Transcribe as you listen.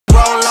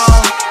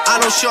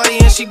got no shorty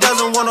and she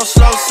doesn't want no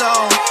slow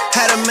song.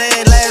 Had a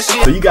man last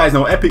year. So you guys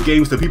know Epic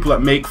Games, the people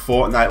that make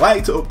Fortnite,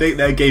 like to update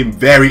their game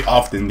very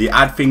often. They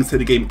add things to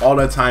the game all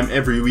the time,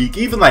 every week,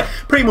 even like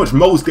pretty much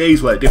most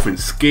days, like different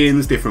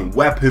skins, different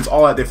weapons,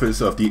 all that different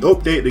stuff. They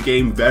update the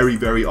game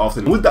very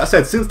often. And with that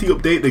said, since they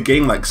update the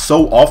game like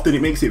so often,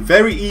 it makes it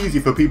very easy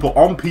for people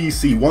on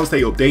PC. Once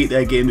they update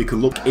their game, they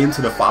can look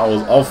into the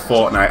files of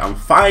Fortnite and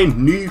find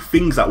new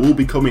things that will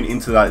be coming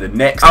into like the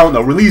next, I don't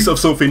know, release of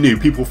something new.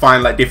 People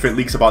find like different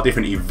leaks about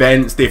different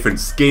events, different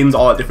skins,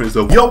 all that different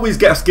stuff. We always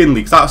get skin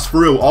leaks, that's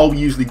for real, all we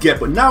usually get.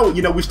 But now,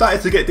 you know, we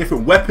started to get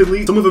different weapon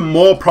leaks, some of them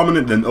more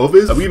prominent than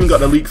others. And we even got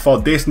the leak for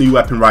this new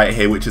weapon right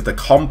here, which is the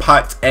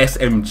compact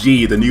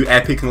SMG, the new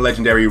epic and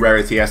legendary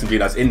rarity SMG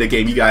that's in the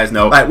game. You guys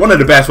know, like one of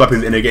the best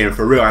weapons in the game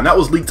for real. And that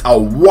was leaked a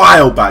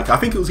while back. I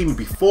think it was even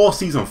before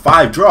season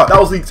 5 dropped. That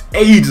was leaked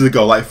ages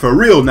ago, like for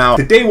real. Now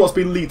today what's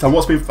been leaked and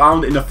what's been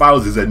found in the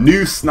files is a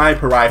new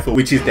sniper rifle,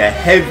 which is the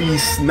heavy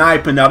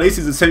sniper. Now this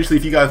is essentially,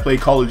 if you guys play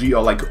Call of Duty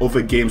or like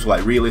other games with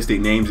like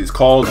realistic names, it's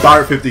called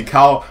Barrett 50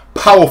 cal.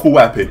 Powerful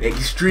weapon,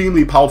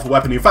 extremely powerful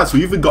weapon. In fact, so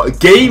we even got a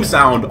game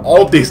sound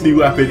of this new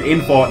weapon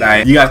in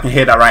Fortnite. You guys can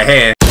hear that right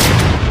here.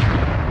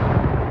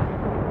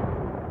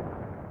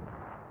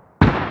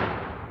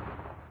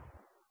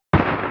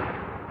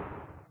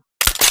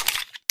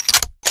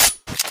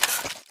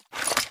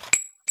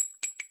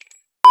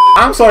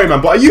 I'm sorry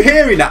man, but are you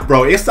hearing that,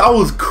 bro? It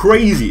sounds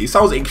crazy. It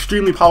sounds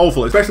extremely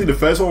powerful, especially the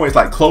first one where it's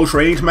like close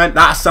range, man.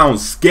 That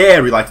sounds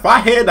scary. Like if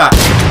I hear that,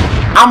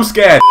 I'm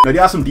scared. Now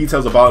there are some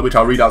details about it which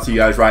I'll read out to you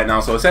guys right now.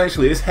 So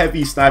essentially this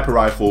heavy sniper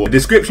rifle, the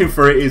description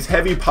for it is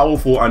heavy,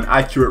 powerful and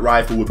accurate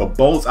rifle with a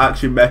bolt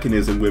action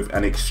mechanism with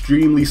an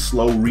extremely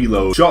slow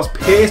reload. Shots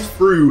pierce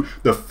through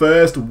the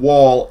first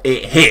wall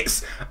it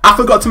hits. I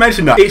forgot to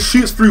mention that. It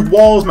shoots through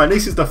walls, man.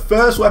 This is the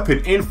first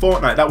weapon in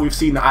Fortnite that we've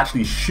seen that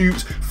actually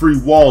shoots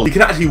through walls. You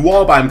can actually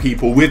wallbang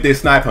people with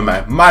this sniper,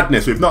 man.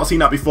 Madness. We've not seen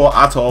that before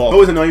at all. It's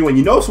always annoying when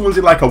you know someone's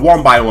in like a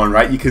 1-by-1,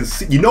 right? You can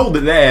see, you know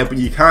they're there, but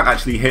you can't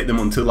actually hit them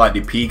until like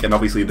they peak, and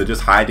obviously they're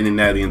just hiding in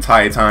there the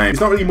entire time. There's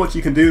not really much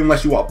you can do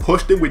unless you want to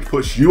push them, which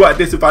puts you at a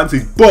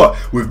disadvantage. But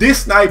with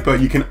this sniper,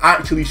 you can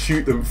actually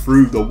shoot them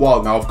through the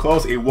wall. Now, of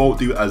course, it won't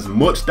do as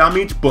much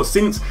damage, but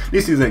since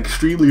this is an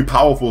extremely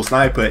powerful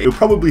sniper, it will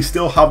probably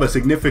still have a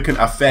significant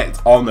effect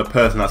on the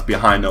person that's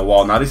behind the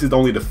wall. Now, this is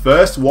only the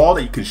first wall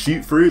that you can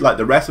shoot through. Like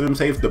the rest of them,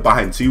 say if they're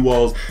behind 2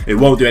 walls, it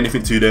won't do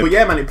anything to them. But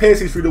yeah, man, it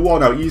pierces through the wall.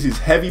 Now, it uses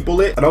heavy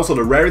bullet, and also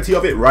the rarity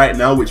of it right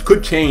now, which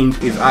could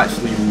change, is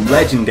actually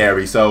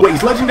legendary. So wait,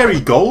 it's legendary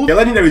gold? Yeah,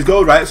 legendary is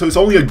gold, right? So it's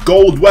only a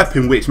gold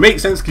weapon, which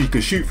makes sense because you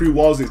can shoot through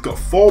walls. It's got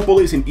 4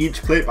 bullets in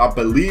each clip, I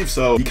believe,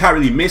 so you can't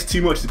really miss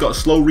too much. It's got a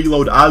slow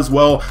reload as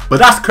well, but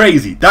that's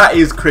crazy. That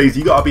is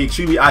crazy. You gotta be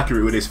extremely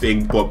accurate with this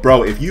thing. But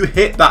bro, if you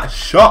hit that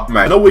shot,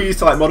 man, I know we're used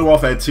to like Modern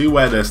Warfare 2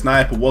 where the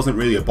sniper wasn't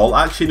really a bolt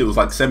action, it was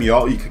like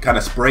semi-auto, you could kind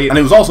of spray it, and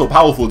it was also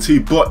powerful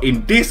too. But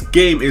in this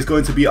game, it's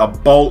going to be a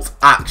bolt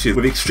action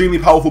with extremely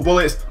powerful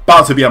bullets.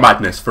 About to be a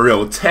madness for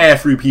real. Tear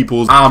through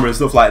people's armor and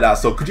stuff like that.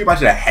 So could you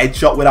imagine a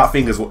headshot with that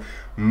thing as well?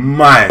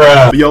 Man.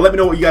 But yo, let me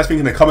know what you guys think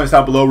in the comments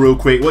down below real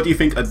quick. What do you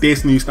think of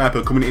this new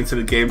sniper coming into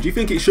the game? Do you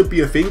think it should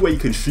be a thing where you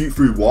can shoot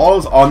through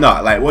walls or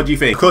not? Like, what do you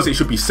think? Of course, it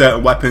should be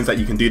certain weapons that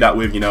you can do that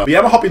with, you know. But yeah,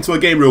 I'm gonna hop into a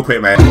game real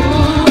quick, man.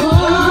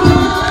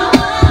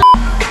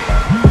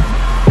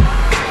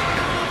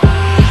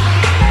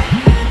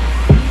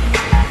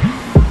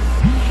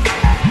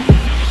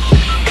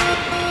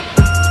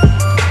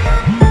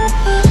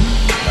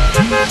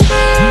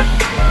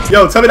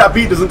 Yo, tell me that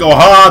beat doesn't go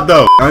hard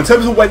though. Now, in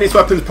terms of when this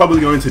weapon is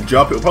probably going to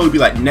drop, it'll probably be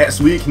like next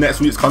week's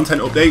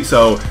content update.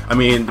 So, I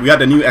mean, we had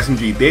the new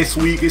SMG this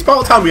week. It's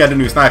about time we had a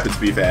new sniper, to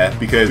be fair,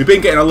 because we've been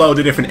getting a load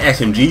of different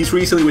SMGs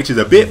recently, which is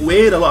a bit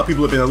weird. A lot of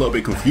people have been a little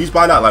bit confused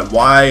by that. Like,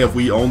 why have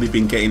we only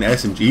been getting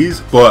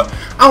SMGs? But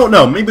I don't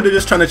know. Maybe they're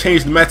just trying to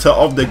change the meta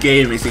of the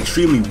game. It's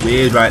extremely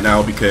weird right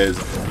now because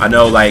I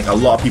know like a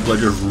lot of people are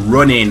just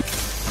running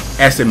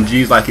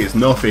SMGs like it's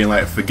nothing,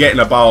 like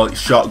forgetting about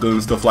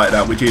shotguns, stuff like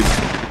that, which is...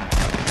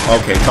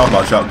 Okay, talk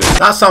about shotgun.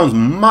 That sounds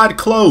mad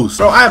close.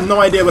 Bro, I have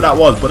no idea what that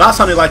was, but that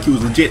sounded like it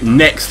was legit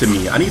next to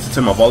me. I need to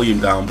turn my volume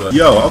down, but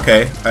yo,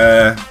 okay.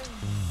 Yeah,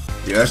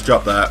 let's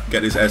drop that.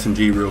 Get this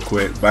SMG real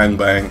quick. Bang,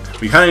 bang.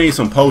 We kind of need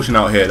some potion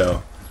out here,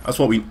 though. That's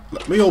what we...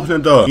 Let me open the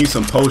door. We need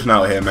some potion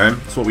out here, man.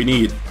 That's what we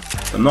need.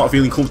 I'm not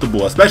feeling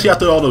comfortable, especially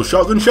after all those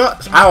shotgun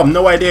shots. I have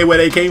no idea where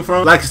they came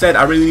from. Like I said,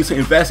 I really need to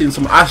invest in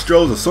some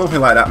Astros or something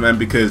like that, man,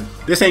 because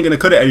this ain't gonna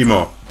cut it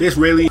anymore. This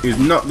really is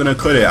not gonna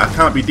cut it. I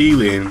can't be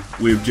dealing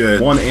with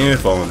just one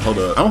earphone. Hold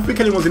up. I don't think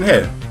anyone's in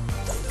here.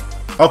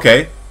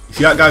 Okay.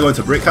 See that guy going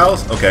to Brick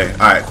House? Okay.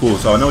 Alright, cool.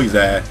 So I know he's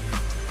there.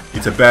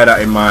 Need to bear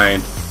that in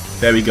mind.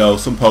 There we go.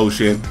 Some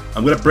potion.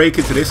 I'm gonna break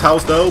into this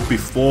house, though,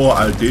 before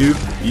I do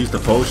use the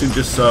potion,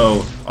 just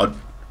so...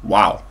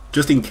 wow.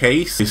 Just in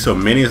case there's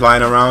some minis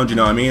lying around, you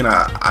know what I mean?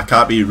 I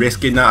can't be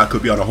risking that. I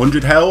could be on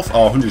 100 health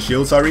or 100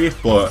 shield, sorry.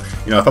 But,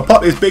 you know, if I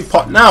pop this big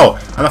pot now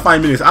and I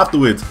find minis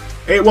afterwards,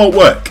 it won't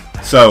work.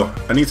 So,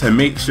 I need to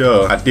make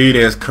sure I do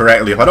this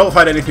correctly. If I don't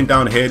find anything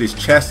down here, there's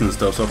chests and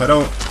stuff. So, if I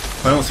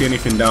don't see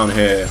anything down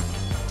here,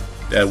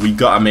 We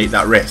gotta make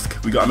that risk.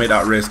 We gotta make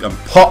that risk and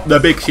pop the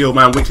big shield,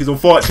 man, which is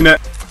unfortunate.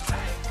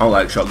 I don't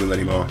like shotguns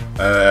anymore.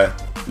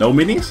 No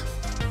minis?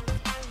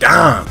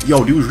 Damn,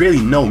 yo, there was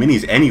really no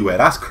minis anywhere.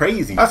 That's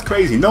crazy. That's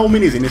crazy. No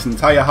minis in this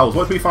entire house.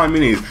 Once we find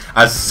minis,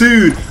 as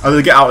soon as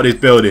we get out of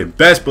this building,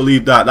 best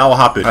believe that will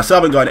happen. I still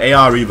haven't got an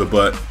AR either,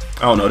 but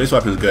I don't know. This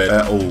weapon's good.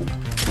 Oh,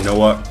 you know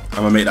what? I'm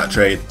gonna make that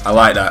trade. I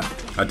like that.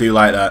 I do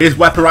like that. This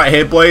weapon right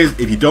here, boys,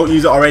 if you don't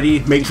use it already,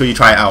 make sure you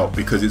try it out,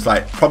 because it's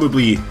like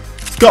probably,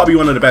 it's got to be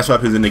one of the best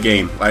weapons in the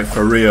game, like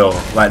for real.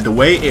 Like the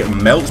way it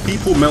melts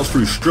people, melts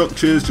through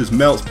structures, just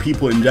melts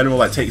people in general,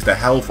 like takes the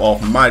health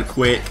off mad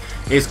quick.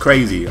 It's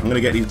crazy. I'm gonna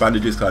get these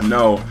bandages because I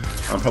know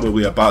I'm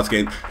probably about to get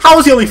in. How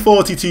is there only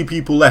 42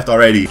 people left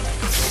already?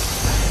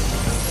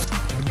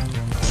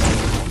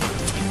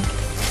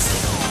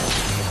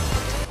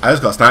 I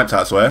just got sniped,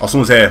 I swear. Oh,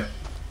 someone's here.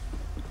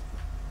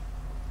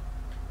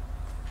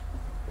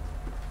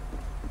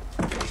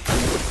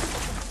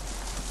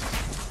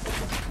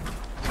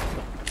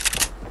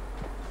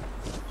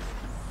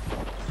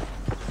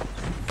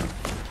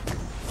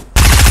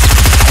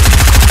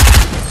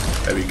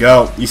 There we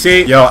go. You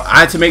see, yo,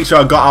 I had to make sure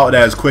I got out of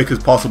there as quick as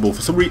possible.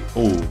 For some reason,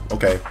 oh,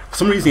 okay. For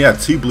some reason, he had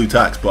 2 blue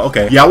tacks, but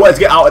okay. Yeah, I wanted to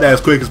get out of there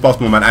as quick as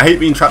possible, man. I hate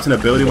being trapped in a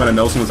building when I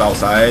know someone's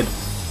outside.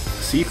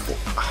 See,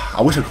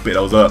 I wish I could pick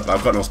those up, but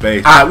I've got no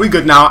space. Alright, we're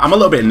good now. I'm a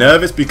little bit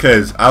nervous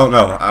because, I don't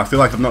know, I feel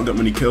like I've not got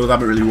many kills. I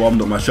haven't really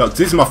warmed up my shots.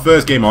 This is my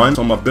first game on,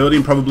 so my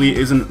building probably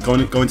isn't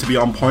going to be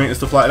on point and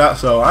stuff like that.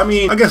 So, I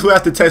mean, I guess we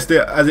have to test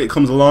it as it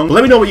comes along. But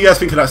let me know what you guys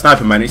think of that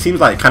sniper, man. It seems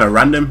like kind of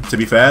random, to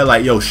be fair.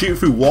 Like, yo, shooting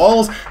through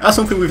walls, that's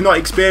something we've not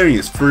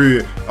experienced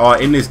through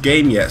in this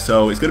game yet.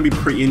 So, it's going to be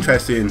pretty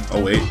interesting.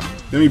 Oh, wait.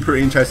 It's going to be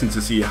pretty interesting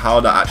to see how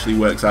that actually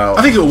works out.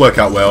 I think it'll work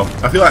out well.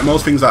 I feel like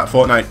most things that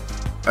Fortnite...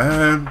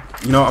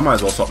 you know, I might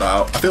as well swap that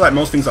out. I feel like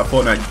most things that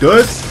Fortnite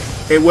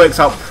does, it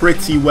works out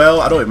pretty well.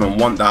 I don't even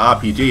want that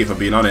RPG, if I'm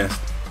being honest.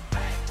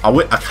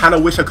 I kind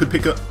of wish I could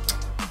pick up.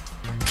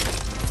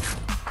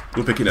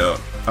 We're picking it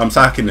up. I'm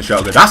sacking the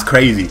shotgun. That's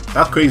crazy.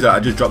 That's crazy that I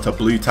just dropped a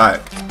blue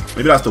tack.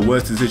 Maybe that's the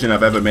worst decision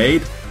I've ever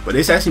made. But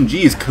this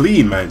SMG is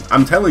clean, man.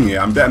 I'm telling you,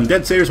 I'm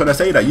dead serious when I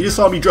say that. You just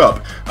saw me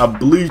drop a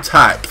blue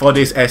tack for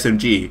this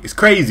SMG. It's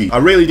crazy. I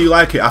really do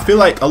like it. I feel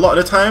like a lot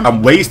of the time,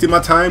 I'm wasting my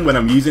time when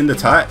I'm using the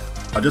tack.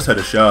 I just heard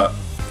a shot.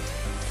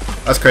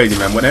 That's crazy,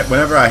 man.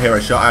 Whenever I hear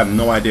a shot, I have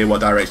no idea what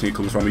direction it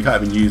comes from. We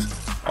can't even use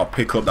or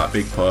pick up that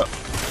big putt.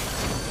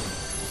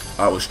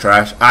 That was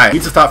trash. Alright,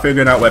 need to start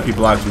figuring out where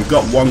people are, because we've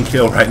got 1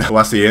 kill right now. Oh,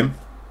 I see him.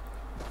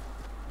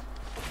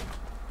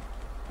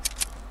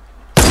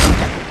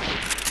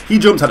 He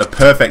jumped at the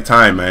perfect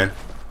time, man.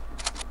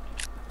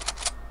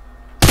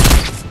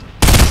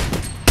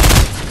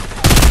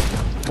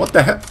 What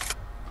the heck?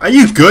 Are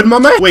you good, my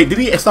man? Wait, did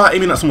he start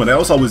aiming at someone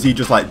else, or was he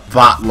just like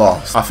that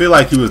lost? I feel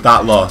like he was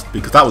that lost,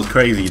 because that was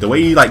crazy. The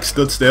way he like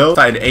stood still,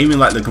 started aiming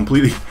like the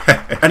completely...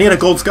 And he had a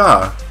gold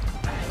scar.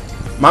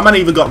 My man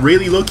either got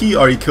really lucky,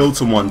 or he killed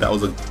someone that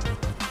was a...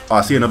 Oh,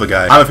 I see another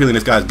guy. I have a feeling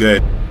this guy's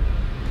good.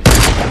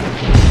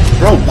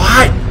 Bro,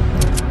 why?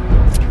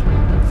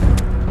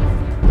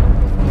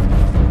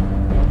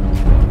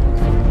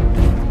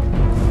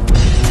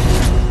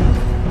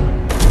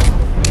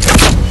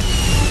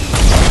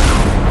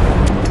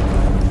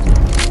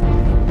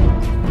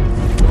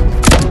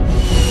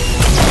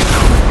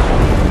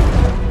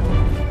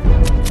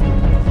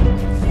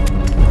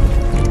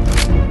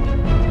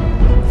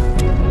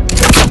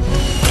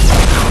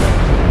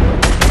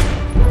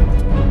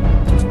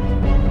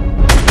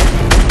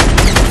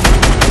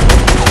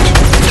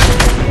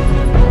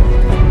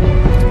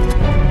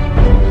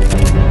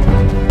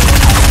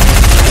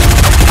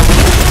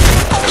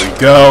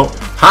 Go.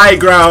 High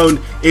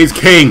ground is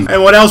king.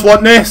 Anyone else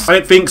want this? I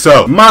didn't think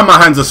so. Man,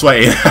 my hands are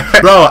sweating.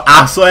 Bro,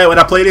 I swear, when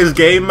I play this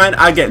game, man,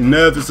 I get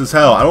nervous as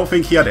hell. I don't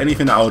think he had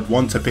anything that I would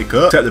want to pick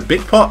up, except the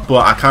big pot,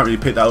 but I can't really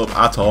pick that up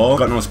at all.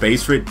 Got no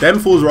space for it. Them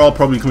fools are all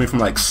probably coming from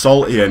like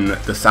Salty and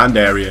the sand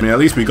area. I mean, at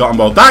least we got them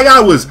both. That guy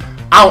was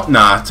out.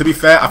 Nah, to be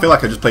fair, I feel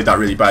like I just played that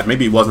really bad.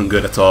 Maybe he wasn't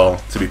good at all,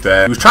 to be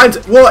fair. He was trying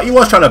to, well, he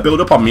was trying to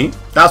build up on me.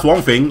 That's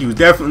one thing. He was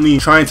definitely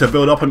trying to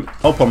build up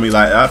on me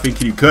like that,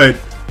 thinking he could,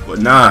 but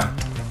nah.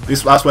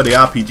 That's where the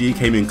RPG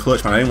came in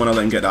clutch, man. I didn't want to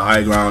let him get the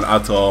high ground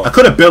at all. I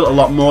could have built a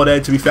lot more there,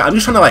 to be fair. I'm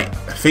just trying to like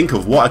think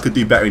of what I could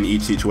do better in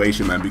each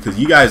situation, man, because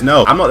you guys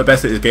know I'm not the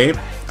best at this game.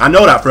 I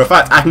know that for a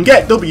fact. I can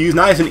get W's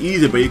nice and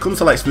easy, but it comes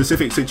to like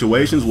specific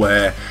situations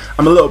where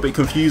I'm a little bit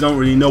confused, I don't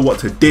really know what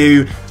to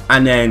do,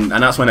 and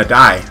that's when I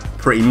die,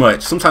 pretty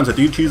much. Sometimes I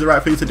do choose the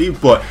right thing to do,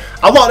 but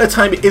a lot of the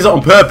time it isn't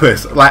on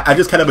purpose. Like, I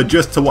just kind of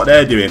adjust to what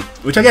they're doing,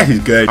 which I guess is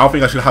good. I don't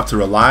think I should have to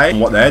rely on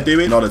what they're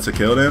doing in order to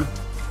kill them.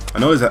 I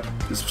know there's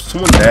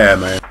someone there,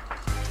 man.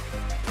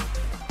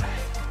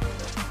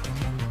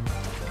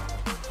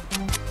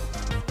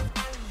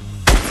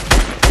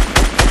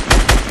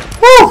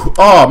 Woo!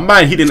 Oh,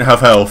 man, he didn't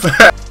have health.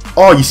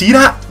 Oh, you see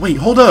that? Wait,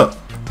 hold up.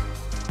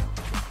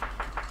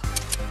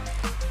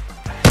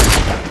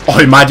 Oh,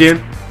 imagine.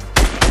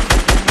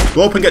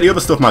 Go up and get the other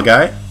stuff, my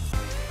guy.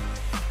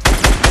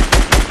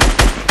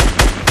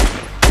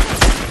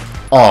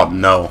 Oh,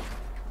 no.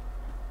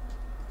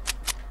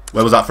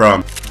 Where was that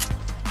from?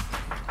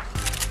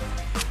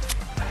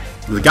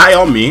 There's a guy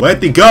on me. Where'd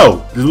they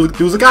go?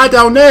 There was a guy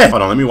down there.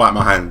 Hold on, let me wipe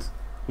my hands.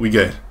 We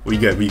good. We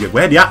good. We good.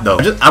 Where'd he at though?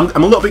 I'm a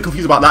little bit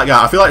confused about that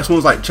guy. I feel like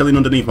someone's like chilling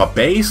underneath my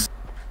base.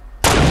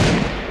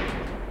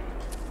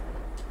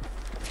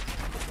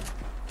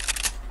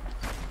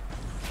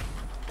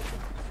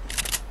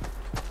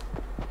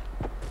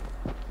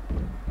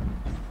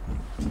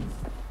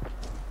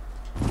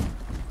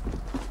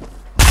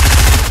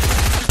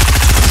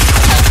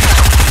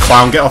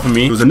 Clown, get off of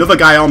me. There was another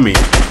guy on me.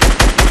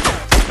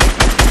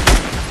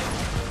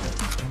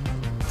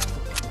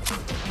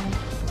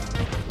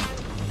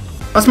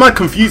 That's mad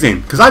confusing,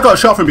 because I got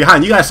shot from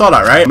behind. You guys saw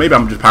that, right? Maybe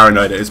I'm just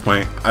paranoid at this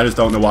point. I just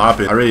don't know what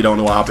happened. I really don't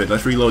know what happened.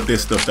 Let's reload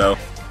this stuff, though.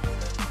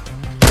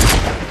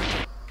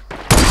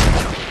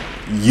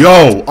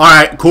 Yo!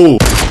 Alright, cool.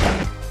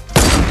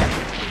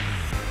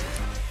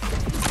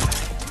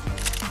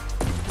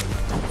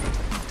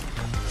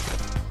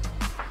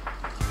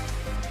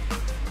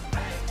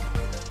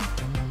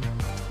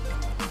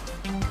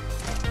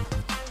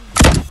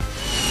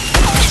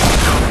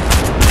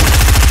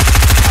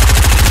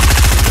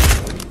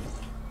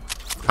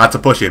 Had to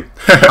push him.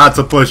 Had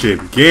to push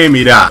him. Give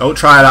me that. Don't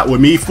try that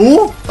with me,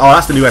 fool. Oh,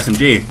 that's the new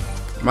SMG.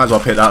 Might as well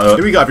pick that up.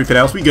 Here we got everything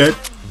else. We good.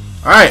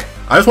 Alright.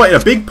 I just wanted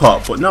a big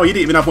pop, but no, you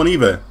didn't even have one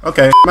either.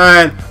 Okay.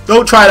 Man,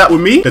 don't try that with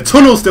me. The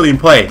tunnel's still in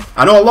play.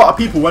 I know a lot of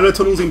people, when the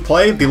tunnel's in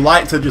play, they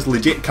like to just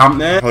legit camp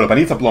there. Hold up, I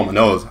need to blow my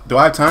nose. Do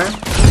I have time?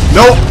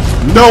 Nope.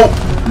 Nope.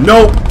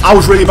 Nope. I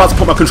was really about to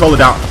put my controller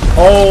down.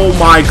 Oh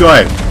my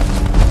god.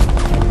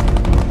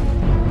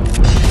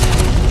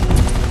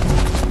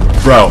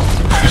 Bro.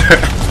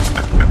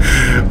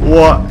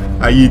 What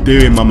are you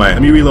doing, my man?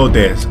 Let me reload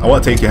this. I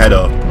want to take your head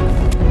off.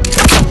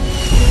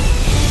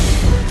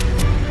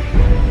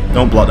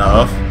 Don't block that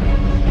off.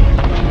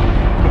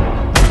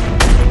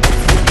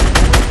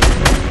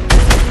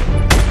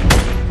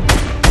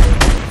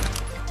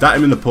 That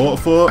him in the port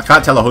for? I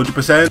can't tell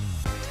 100%.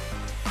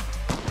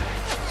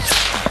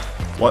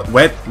 What?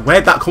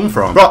 Where'd that come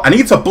from? Bro, I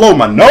need to blow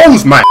my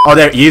nose, man. Oh,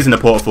 there he is in the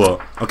port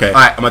for. Okay.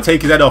 Alright, I'm gonna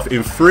take his head off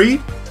in 3.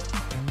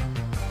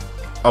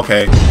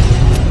 Okay.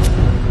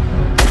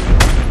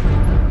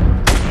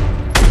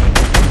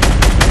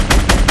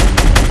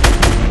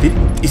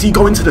 Is he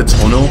going to the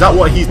tunnel? Is that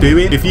what he's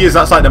doing? If he is,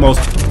 that's like the most...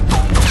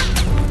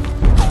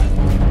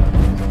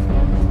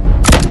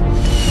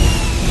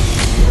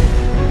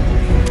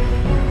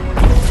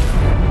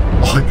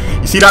 Oh,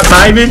 you see that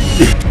timing?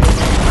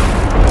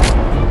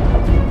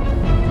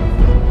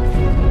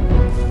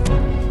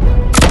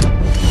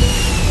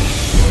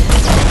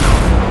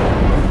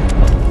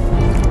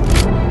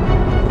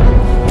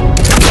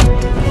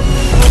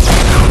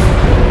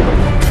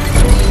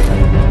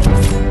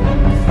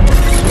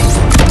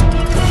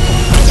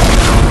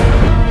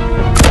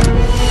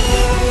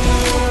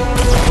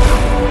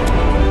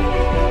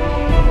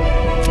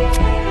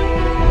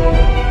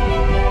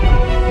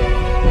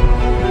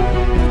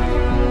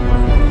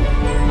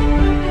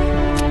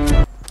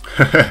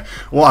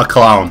 What a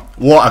clown.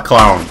 What a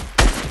clown.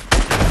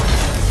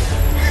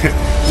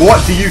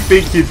 What do you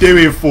think you're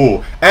doing,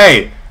 fool?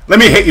 Hey, let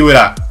me hit you with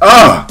that.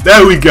 Oh,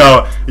 there we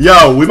go.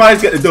 Yo, we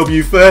managed to get the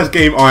W first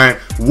game on.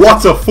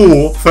 What a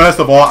fool. First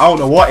of all, I don't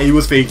know what he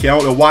was thinking. I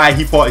don't know why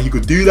he thought he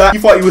could do that. He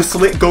thought he was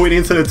slick going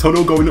into the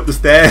tunnel, going up the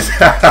stairs.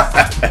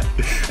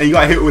 And you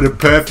got hit with a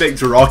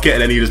perfect rocket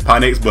and then he just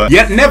panics. But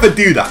yeah, never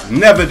do that.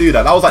 Never do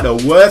that. That was like the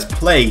worst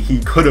play he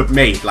could have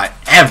made, like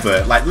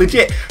ever. Like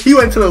legit, he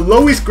went to the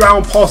lowest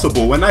ground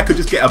possible when I could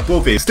just get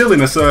above it, still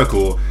in a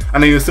circle,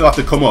 and then you still have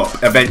to come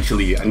up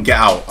eventually and get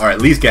out, or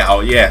at least get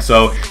out. Yeah,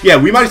 so yeah,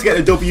 we managed to get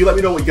the W. Let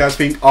me know what you guys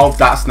think of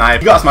that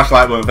snipe. You gotta smash the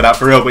like button for that,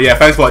 for real. But yeah,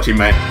 thanks for watching,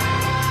 mate.